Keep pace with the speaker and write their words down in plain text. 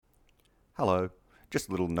Hello. Just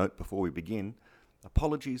a little note before we begin.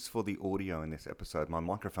 Apologies for the audio in this episode. My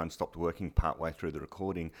microphone stopped working partway through the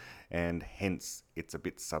recording, and hence it's a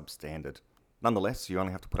bit substandard. Nonetheless, you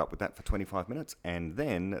only have to put up with that for 25 minutes, and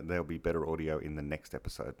then there'll be better audio in the next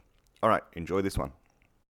episode. All right, enjoy this one.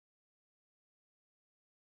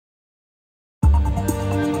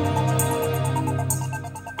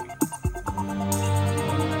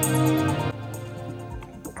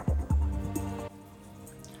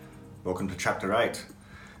 Welcome to Chapter 8.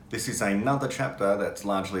 This is another chapter that's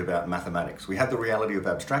largely about mathematics. We had the reality of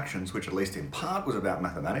abstractions, which at least in part was about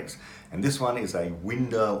mathematics, and this one is a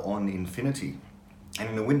window on infinity. And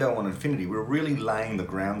in the window on infinity, we're really laying the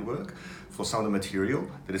groundwork for some of the material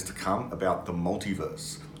that is to come about the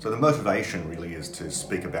multiverse. So the motivation really is to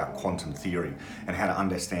speak about quantum theory and how to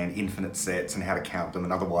understand infinite sets and how to count them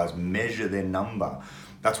and otherwise measure their number.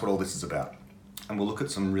 That's what all this is about. And we'll look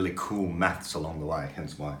at some really cool maths along the way,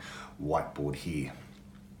 hence my whiteboard here.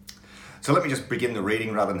 So let me just begin the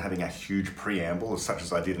reading rather than having a huge preamble, such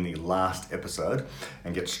as I did in the last episode,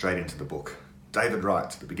 and get straight into the book. David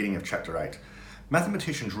writes at the beginning of chapter 8,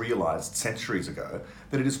 mathematicians realized centuries ago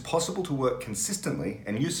that it is possible to work consistently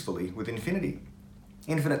and usefully with infinity.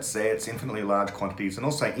 Infinite sets, infinitely large quantities, and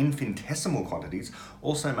also infinitesimal quantities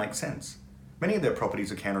also make sense. Many of their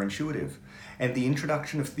properties are counterintuitive, and the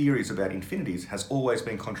introduction of theories about infinities has always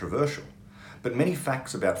been controversial. But many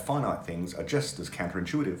facts about finite things are just as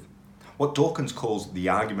counterintuitive. What Dawkins calls the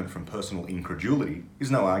argument from personal incredulity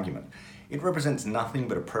is no argument. It represents nothing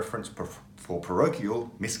but a preference for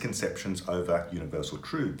parochial misconceptions over universal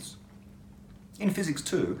truths. In physics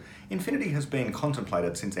too, infinity has been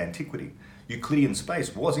contemplated since antiquity. Euclidean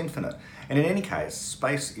space was infinite, and in any case,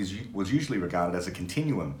 space was usually regarded as a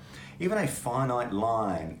continuum. Even a finite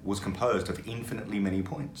line was composed of infinitely many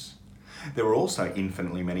points. There were also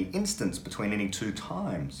infinitely many instants between any two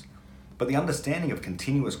times. But the understanding of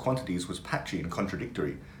continuous quantities was patchy and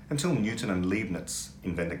contradictory until Newton and Leibniz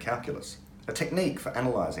invented calculus, a technique for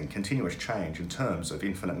analysing continuous change in terms of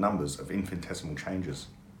infinite numbers of infinitesimal changes.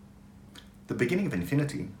 The beginning of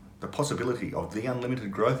infinity, the possibility of the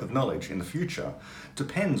unlimited growth of knowledge in the future,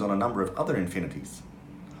 depends on a number of other infinities.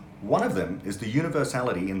 One of them is the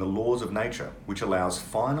universality in the laws of nature, which allows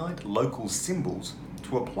finite local symbols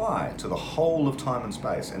to apply to the whole of time and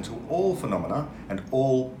space and to all phenomena and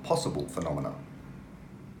all possible phenomena.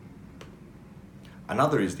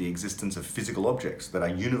 Another is the existence of physical objects that are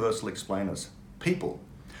universal explainers, people,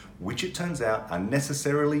 which it turns out are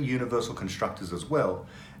necessarily universal constructors as well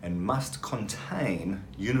and must contain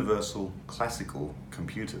universal classical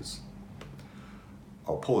computers.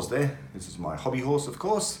 I'll pause there. This is my hobby horse, of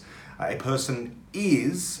course. A person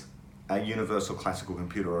is a universal classical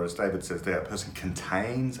computer, or as David says there, a person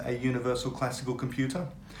contains a universal classical computer.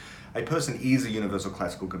 A person is a universal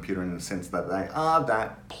classical computer in the sense that they are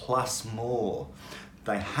that plus more.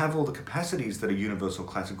 They have all the capacities that a universal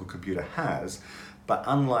classical computer has, but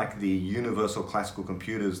unlike the universal classical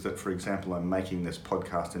computers that, for example, I'm making this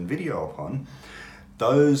podcast and video upon,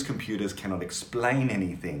 those computers cannot explain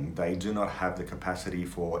anything. They do not have the capacity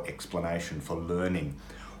for explanation, for learning.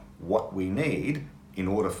 What we need in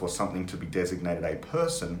order for something to be designated a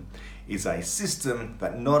person is a system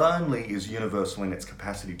that not only is universal in its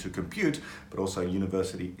capacity to compute, but also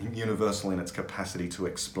universal in its capacity to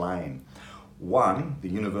explain. One, the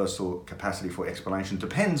universal capacity for explanation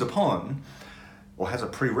depends upon, or has a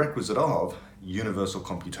prerequisite of, universal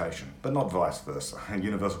computation, but not vice versa. A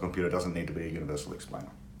universal computer doesn't need to be a universal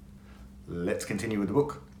explainer. Let's continue with the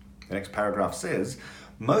book. The next paragraph says,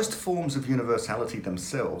 most forms of universality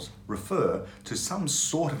themselves refer to some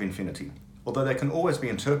sort of infinity, although they can always be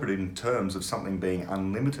interpreted in terms of something being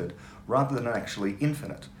unlimited rather than actually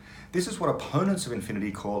infinite. This is what opponents of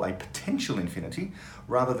infinity call a potential infinity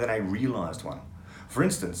rather than a realized one. For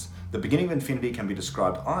instance, the beginning of infinity can be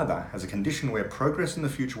described either as a condition where progress in the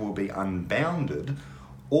future will be unbounded,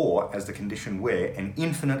 or as the condition where an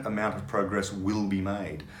infinite amount of progress will be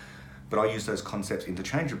made. But I use those concepts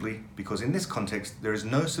interchangeably because in this context there is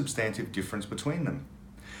no substantive difference between them.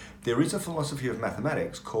 There is a philosophy of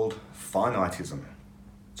mathematics called finitism.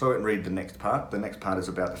 So I won't read the next part. The next part is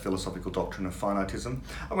about the philosophical doctrine of finitism.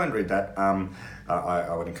 I won't read that.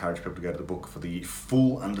 I would encourage people to go to the book for the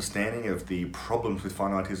full understanding of the problems with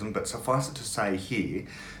finitism, but suffice it to say here,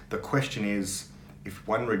 the question is, if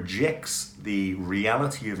one rejects the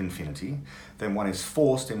reality of infinity, then one is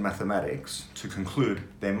forced in mathematics to conclude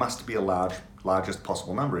there must be a largest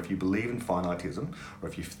possible number. If you believe in finitism, or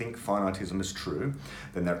if you think finitism is true,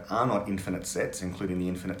 then there are not infinite sets, including the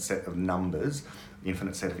infinite set of numbers, the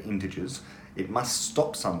infinite set of integers. It must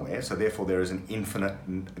stop somewhere, so therefore there is an infinite...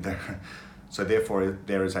 So therefore,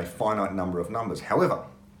 there is a finite number of numbers. However,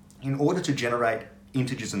 in order to generate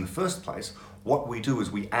integers in the first place, what we do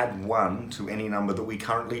is we add 1 to any number that we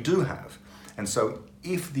currently do have. And so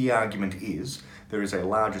if the argument is there is a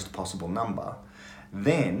largest possible number,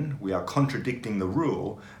 then we are contradicting the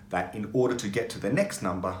rule that in order to get to the next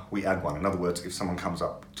number, we add 1. In other words, if someone comes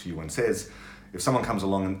up to you and says, if someone comes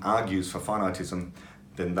along and argues for finitism,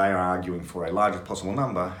 then they are arguing for a largest possible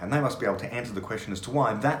number, and they must be able to answer the question as to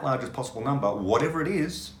why that largest possible number, whatever it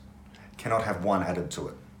is, cannot have 1 added to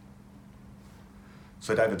it.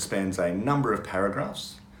 So David spends a number of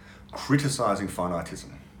paragraphs criticising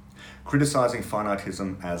finitism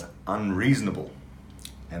as unreasonable.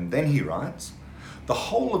 And then he writes, the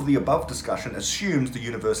whole of the above discussion assumes the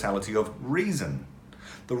universality of reason.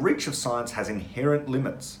 The reach of science has inherent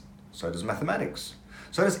limits. So does mathematics.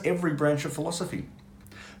 So does every branch of philosophy.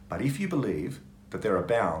 But if you believe that there are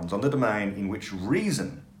bounds on the domain in which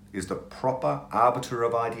reason is the proper arbiter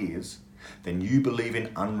of ideas, then you believe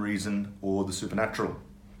in unreason or the supernatural.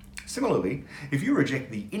 Similarly, if you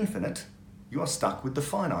reject the infinite, you are stuck with the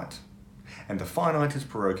finite. And the finite is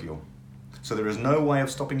parochial. So there is no way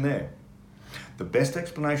of stopping there. The best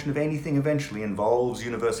explanation of anything eventually involves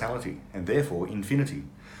universality, and therefore infinity.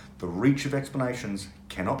 The reach of explanations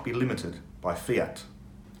cannot be limited by fiat.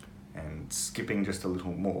 And skipping just a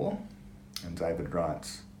little more, and David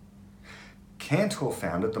writes, Cantor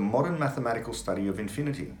founded the modern mathematical study of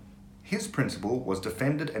infinity. His principle was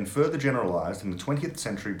defended and further generalized in the 20th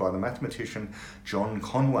century by the mathematician John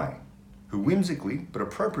Conway, who whimsically but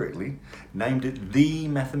appropriately named it the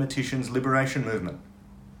mathematician's liberation movement.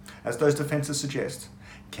 As those defenses suggest,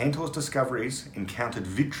 Cantor's discoveries encountered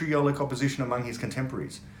vitriolic opposition among his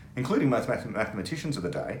contemporaries, including most mathematicians of the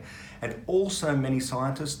day, and also many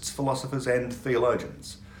scientists, philosophers, and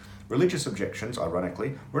theologians. Religious objections,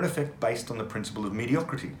 ironically, were in effect based on the principle of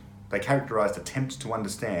mediocrity. They characterized attempts to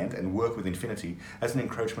understand and work with infinity as an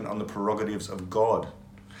encroachment on the prerogatives of God.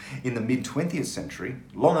 In the mid-20th century,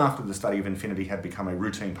 long after the study of infinity had become a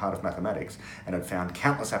routine part of mathematics and had found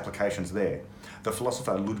countless applications there, the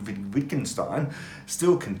philosopher Ludwig Wittgenstein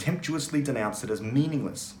still contemptuously denounced it as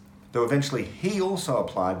meaningless, though eventually he also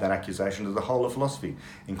applied that accusation to the whole of philosophy,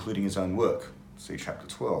 including his own work. See chapter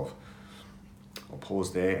 12. I'll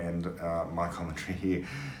pause there and my commentary here.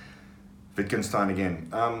 Wittgenstein again.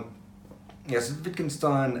 Yes,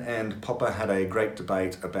 Wittgenstein and Popper had a great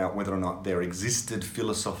debate about whether or not there existed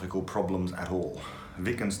philosophical problems at all.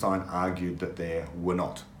 Wittgenstein argued that there were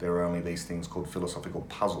not. There were only these things called philosophical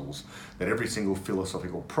puzzles, that every single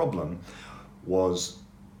philosophical problem was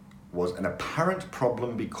an apparent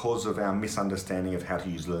problem because of our misunderstanding of how to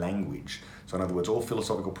use language. So in other words, all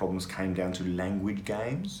philosophical problems came down to language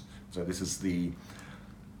games. So this is the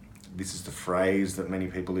phrase that many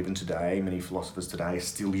people even today, many philosophers today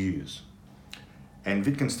still use. And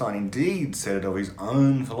Wittgenstein indeed said it of his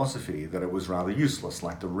own philosophy that it was rather useless,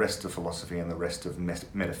 like the rest of philosophy and the rest of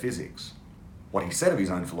metaphysics. What he said of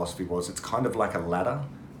his own philosophy was it's kind of like a ladder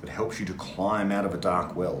that helps you to climb out of a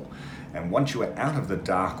dark well. And once you are out of the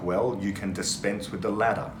dark well, you can dispense with the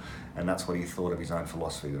ladder. And that's what he thought of his own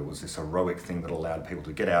philosophy, that it was this heroic thing that allowed people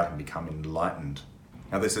to get out and become enlightened.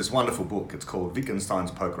 Now there's this wonderful book, it's called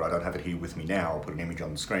Wittgenstein's Poker. I don't have it here with me now, I'll put an image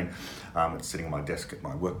on the screen. It's sitting on my desk at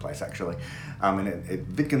my workplace actually.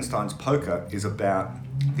 Wittgenstein's Poker is about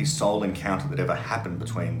the sole encounter that ever happened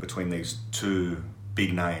between these two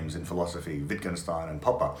big names in philosophy, Wittgenstein and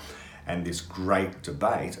Popper, and this great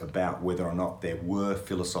debate about whether or not there were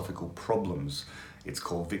philosophical problems. It's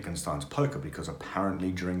called Wittgenstein's Poker because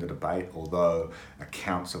apparently during the debate, although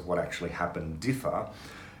accounts of what actually happened differ,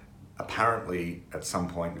 apparently, at some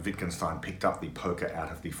point, Wittgenstein picked up the poker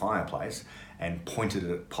out of the fireplace and pointed it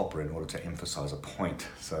at Popper in order to emphasize a point.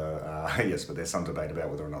 So, yes, but there's some debate about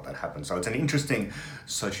whether or not that happened. So it's an interesting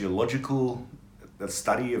sociological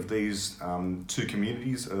study of these two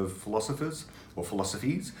communities of philosophers or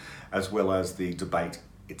philosophies, as well as the debate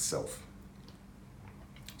itself.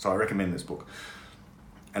 So I recommend this book.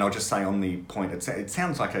 And I'll just say on the point, it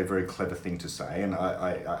sounds like a very clever thing to say, and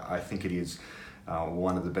I think it is.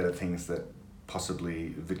 One of the better things that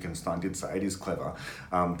possibly Wittgenstein did say, it is clever,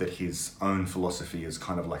 that his own philosophy is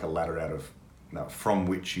kind of like a ladder from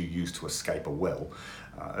which you use to escape a well.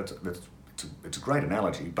 It's a great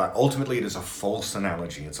analogy, but ultimately it is a false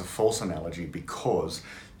analogy. It's a false analogy because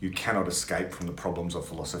you cannot escape from the problems of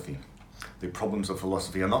philosophy. The problems of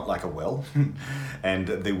philosophy are not like a well, and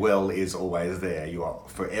the well is always there. You are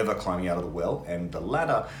forever climbing out of the well, and the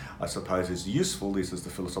ladder, I suppose, is useful. This is the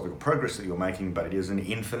philosophical progress that you're making, but it is an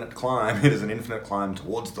infinite climb. It is an infinite climb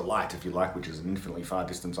towards the light, if you like, which is an infinitely far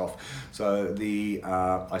distance off. So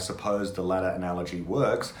I suppose the ladder analogy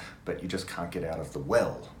works, but you just can't get out of the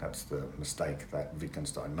well. That's the mistake that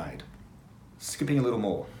Wittgenstein made. Skipping a little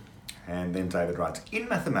more. And then David writes, in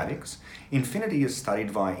mathematics, infinity is studied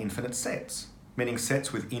via infinite sets, meaning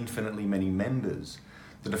sets with infinitely many members.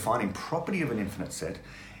 The defining property of an infinite set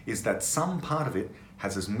is that some part of it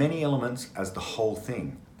has as many elements as the whole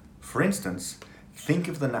thing. For instance, think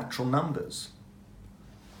of the natural numbers.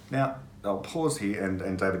 Now, I'll pause here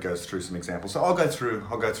and David goes through some examples. So I'll go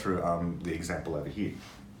through the example over here.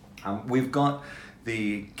 We've got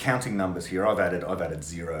the counting numbers here. I've added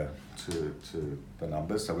 0 to the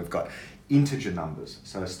numbers. So we've got integer numbers.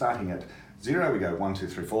 So starting at 0, we go 1, 2,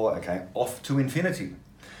 3, 4, okay, off to infinity.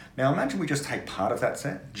 Now imagine we just take part of that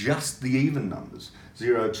set, just the even numbers,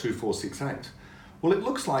 0, 2, 4, 6, 8. Well, it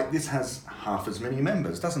looks like this has half as many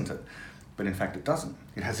members, doesn't it? But in fact it doesn't.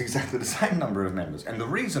 It has exactly the same number of members. And the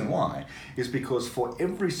reason why is because for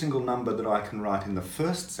every single number that I can write in the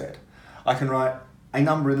first set, I can write a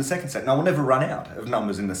number in the second set. Now, we'll never run out of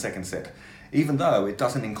numbers in the second set, even though it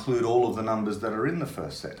doesn't include all of the numbers that are in the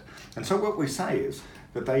first set. And so what we say is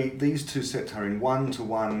that these two sets are in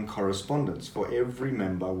one-to-one correspondence. For every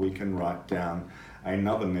member, we can write down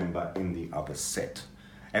another member in the other set.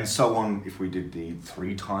 And so on, if we did the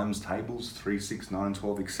 3 times tables, 3, 6, 9,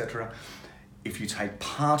 12, etc. If you take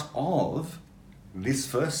part of this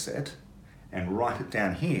first set and write it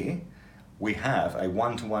down here, we have a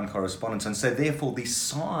one-to-one correspondence, and so therefore the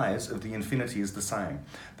size of the infinity is the same.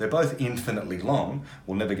 They're both infinitely long.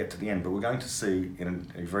 We'll never get to the end, but we're going to see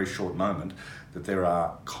in a very short moment that there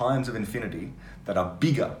are kinds of infinity that are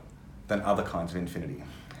bigger than other kinds of infinity.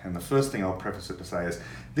 And the first thing I'll preface it to say is,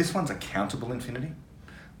 this one's a countable infinity.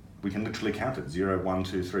 We can literally count it, 0, 1,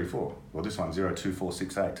 2, 3, 4. Well, this one, 0, 2, 4,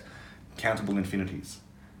 6, 8. Countable infinities.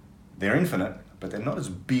 They're infinite, but they're not as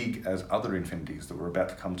big as other infinities that we're about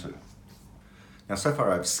to come to. Now, so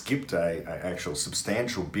far I've skipped an actual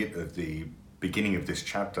substantial bit of the beginning of this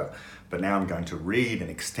chapter, but now I'm going to read an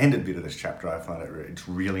extended bit of this chapter. I find it's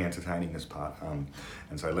really entertaining, this part,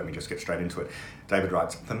 and so let me just get straight into it. David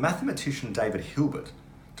writes, the mathematician David Hilbert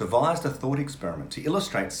devised a thought experiment to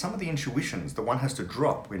illustrate some of the intuitions that one has to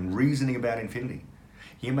drop when reasoning about infinity.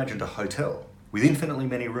 He imagined a hotel with infinitely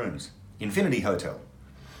many rooms, Infinity Hotel.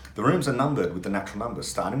 The rooms are numbered with the natural numbers,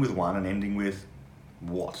 starting with 1 and ending with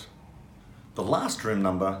what? The last room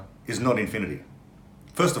number is not infinity.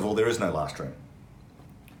 First of all, there is no last room.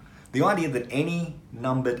 The idea that any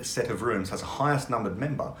numbered set of rooms has a highest numbered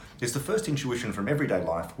member is the first intuition from everyday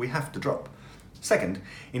life we have to drop. Second,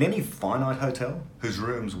 in any finite hotel whose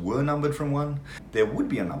rooms were numbered from 1, there would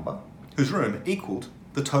be a number whose room equaled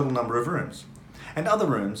the total number of rooms, and other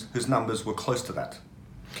rooms whose numbers were close to that.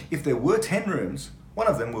 If there were 10 rooms, one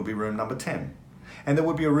of them would be room number 10, and there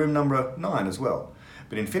would be a room number 9 as well.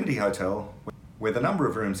 But Infinity Hotel, where the number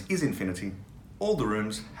of rooms is infinity, all the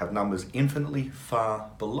rooms have numbers infinitely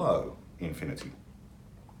far below infinity.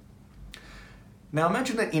 Now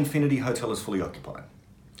imagine that Infinity Hotel is fully occupied.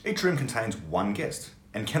 Each room contains 1 guest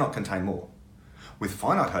and cannot contain more. With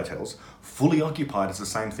finite hotels, fully occupied is the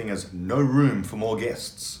same thing as no room for more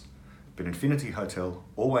guests. But Infinity Hotel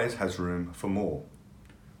always has room for more.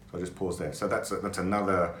 So I'll just pause there. So that's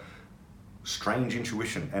another strange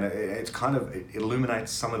intuition, and it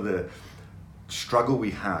illuminates some of the struggle we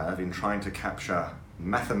have in trying to capture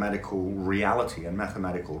mathematical reality and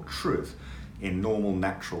mathematical truth in normal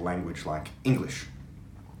natural language like English.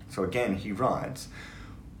 So again, he writes,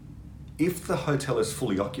 if the hotel is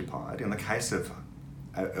fully occupied, in the case of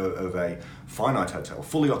a finite hotel,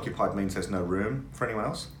 fully occupied means there's no room for anyone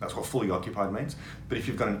else. That's what fully occupied means. But if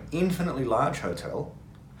you've got an infinitely large hotel,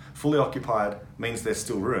 fully occupied means there's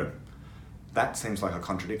still room. That seems like a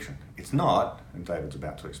contradiction. It's not, and David's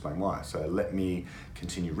about to explain why, so let me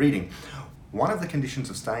continue reading. One of the conditions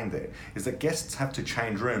of staying there is that guests have to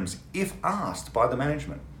change rooms if asked by the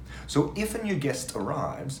management. So if a new guest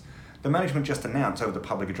arrives, the management just announce over the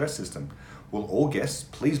public address system, will all guests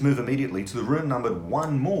please move immediately to the room numbered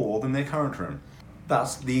 1 more than their current room.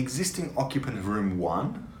 Thus, the existing occupant of room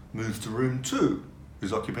 1 moves to room 2,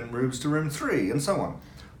 whose occupant moves to room 3, and so on.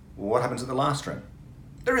 What happens at the last room?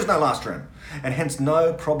 There is no last room, and hence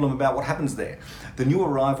no problem about what happens there. The new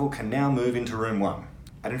arrival can now move into room 1.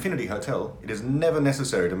 At Infinity Hotel, it is never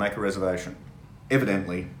necessary to make a reservation.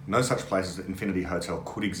 Evidently, no such place as Infinity Hotel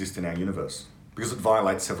could exist in our universe, because it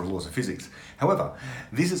violates several laws of physics. However,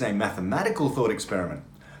 this is a mathematical thought experiment.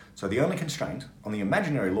 So the only constraint on the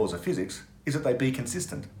imaginary laws of physics is that they be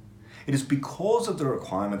consistent. It is because of the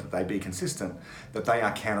requirement that they be consistent that they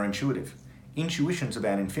are counterintuitive. Intuitions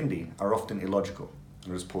about infinity are often illogical.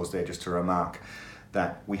 I'll just pause there just to remark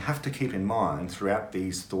that we have to keep in mind throughout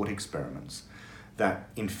these thought experiments that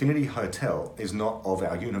Infinity Hotel is not of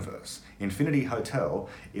our universe. Infinity Hotel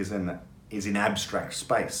is in abstract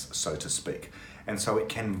space, so to speak. And so it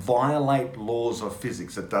can violate laws of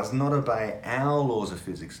physics. It does not obey our laws of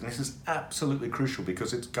physics. And this is absolutely crucial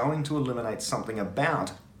because it's going to illuminate something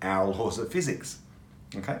about our laws of physics.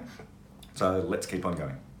 Okay? So let's keep on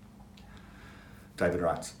going. David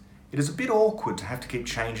writes, "It is a bit awkward to have to keep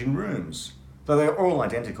changing rooms, though they are all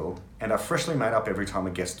identical and are freshly made up every time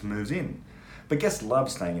a guest moves in. But guests love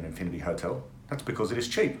staying in Infinity Hotel. That's because it is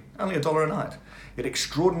cheap, only $1 a night. Yet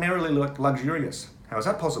extraordinarily luxurious. How is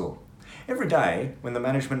that possible? Every day, when the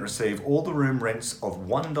management receive all the room rents of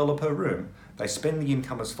 $1 per room, they spend the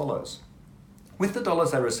income as follows. With the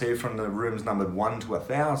dollars they receive from the rooms numbered 1 to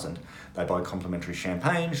 1,000, they buy complimentary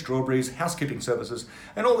champagne, strawberries, housekeeping services,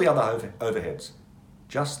 and all the other overheads.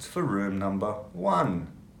 Just for room number 1.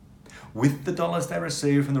 With the dollars they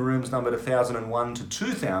receive from the rooms numbered 1,001 to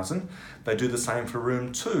 2,000, they do the same for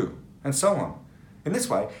room 2, and so on. In this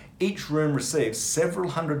way, each room receives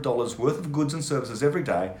several $100s worth of goods and services every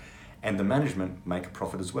day, and the management make a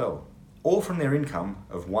profit as well, all from their income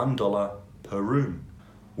of $1 per room.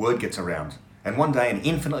 Word gets around, and one day an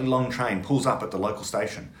infinitely long train pulls up at the local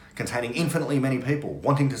station, containing infinitely many people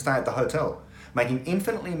wanting to stay at the hotel. Making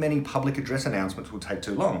infinitely many public address announcements will take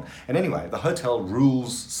too long, and anyway, the hotel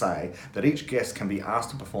rules say that each guest can be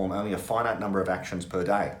asked to perform only a finite number of actions per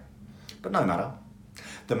day. But no matter.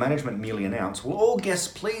 The management merely announce, will all guests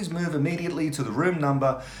please move immediately to the room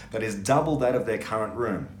number that is double that of their current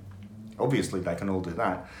room. Obviously, they can all do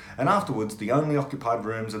that. And afterwards, the only occupied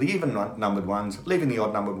rooms are the even-numbered ones, leaving the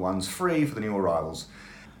odd-numbered ones free for the new arrivals.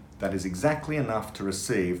 That is exactly enough to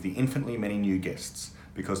receive the infinitely many new guests,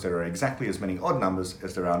 because there are exactly as many odd numbers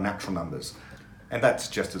as there are natural numbers. And that's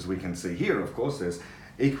just as we can see here, of course, there's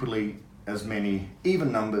equally as many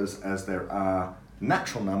even numbers as there are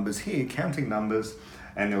natural numbers here, counting numbers,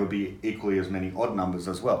 and there would be equally as many odd numbers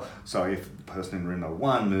as well. So if the person in room number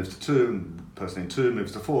 1 moves to 2, and the person in 2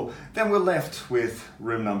 moves to 4, then we're left with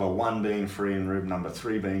room number 1 being free and room number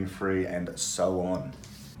 3 being free, and so on.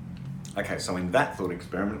 Okay, so in that thought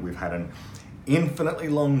experiment, we've had an infinitely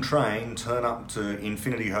long train turn up to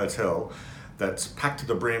Infinity Hotel that's packed to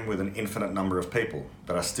the brim with an infinite number of people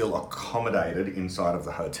that are still accommodated inside of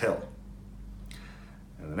the hotel.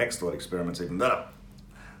 And the next thought experiment's even better.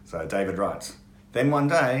 So David writes, then one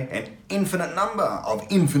day, an infinite number of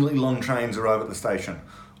infinitely long trains arrive at the station,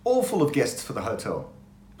 all full of guests for the hotel.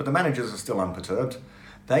 But the managers are still unperturbed.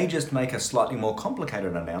 They just make a slightly more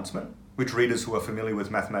complicated announcement, which readers who are familiar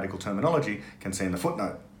with mathematical terminology can see in the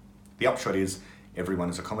footnote. The upshot is, everyone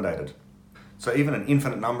is accommodated. So even an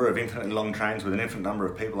infinite number of infinitely long trains with an infinite number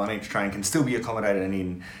of people on each train can still be accommodated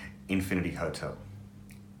in Infinity Hotel.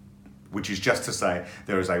 Which is just to say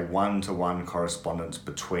there is a one-to-one correspondence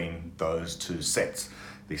between those two sets.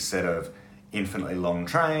 The set of infinitely long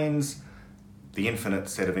trains, the infinite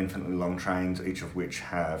set of infinitely long trains, each of which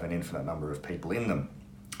have an infinite number of people in them,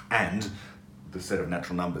 and the set of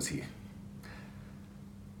natural numbers here.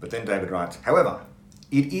 But then David writes, however,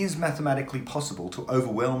 it is mathematically possible to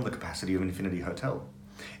overwhelm the capacity of Infinity Hotel.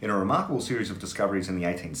 In a remarkable series of discoveries in the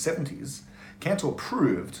 1870s, Cantor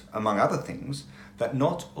proved, among other things, that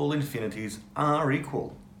not all infinities are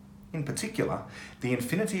equal. In particular, the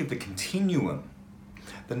infinity of the continuum,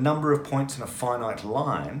 the number of points in a finite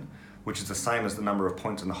line, which is the same as the number of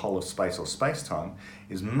points in the whole of space or space-time,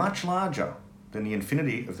 is much larger than the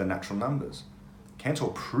infinity of the natural numbers. Cantor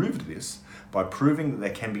proved this by proving that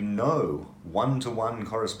there can be no one-to-one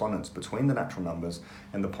correspondence between the natural numbers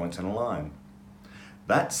and the points in a line.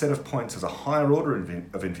 That set of points has a higher order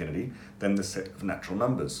of infinity than the set of natural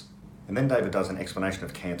numbers. And then David does an explanation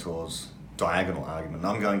of Cantor's diagonal argument.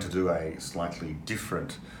 I'm going to do a slightly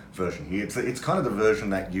different version here. It's kind of the version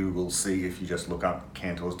that you will see if you just look up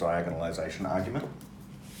Cantor's diagonalization argument.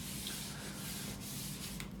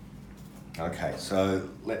 Okay, so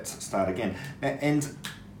let's start again. And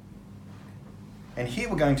here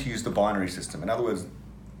we're going to use the binary system. In other words,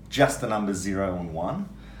 just the numbers 0 and 1.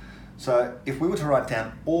 So if we were to write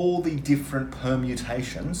down all the different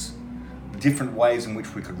permutations, different ways in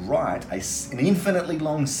which we could write an infinitely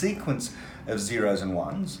long sequence of zeros and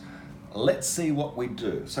ones, let's see what we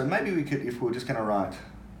do. So maybe we could, if we were just going to write,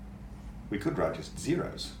 we could write just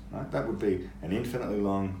zeros, right? That would be an infinitely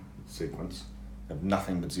long sequence of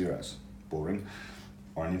nothing but zeros, boring,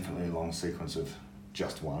 or an infinitely long sequence of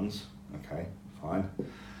just ones, okay, fine.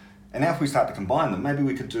 And now if we start to combine them, maybe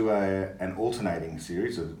we could do an alternating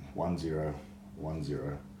series of 1, 0, 1,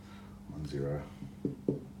 0, 1, 0.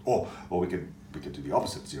 Or we could do the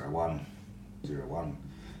opposite, 0, 1, 0, 1,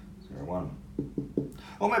 0, 1.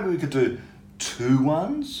 Or maybe we could do 2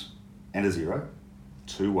 1s and a 0,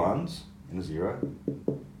 2 1s and a 0.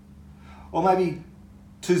 Or maybe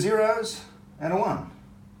 2 zeros and a 1,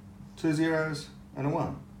 2 zeros and a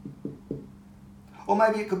 1. Or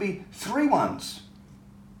maybe it could be 3 1s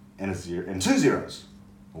and a 0 and 2 zeros,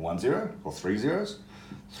 or 1 0, or 3 zeros,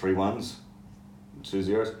 3 1s and 2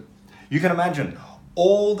 zeros. You can imagine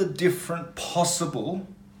all the different possible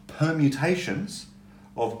permutations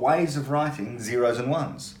of ways of writing zeros and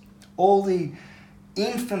ones. All the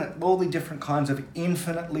different kinds of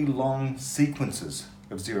infinitely long sequences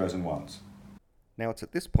of zeros and ones. Now it's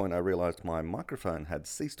at this point I realised my microphone had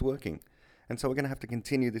ceased working, and so we're going to have to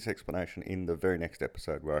continue this explanation in the very next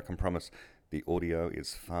episode, where I can promise the audio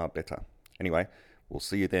is far better. Anyway, we'll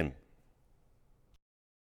see you then.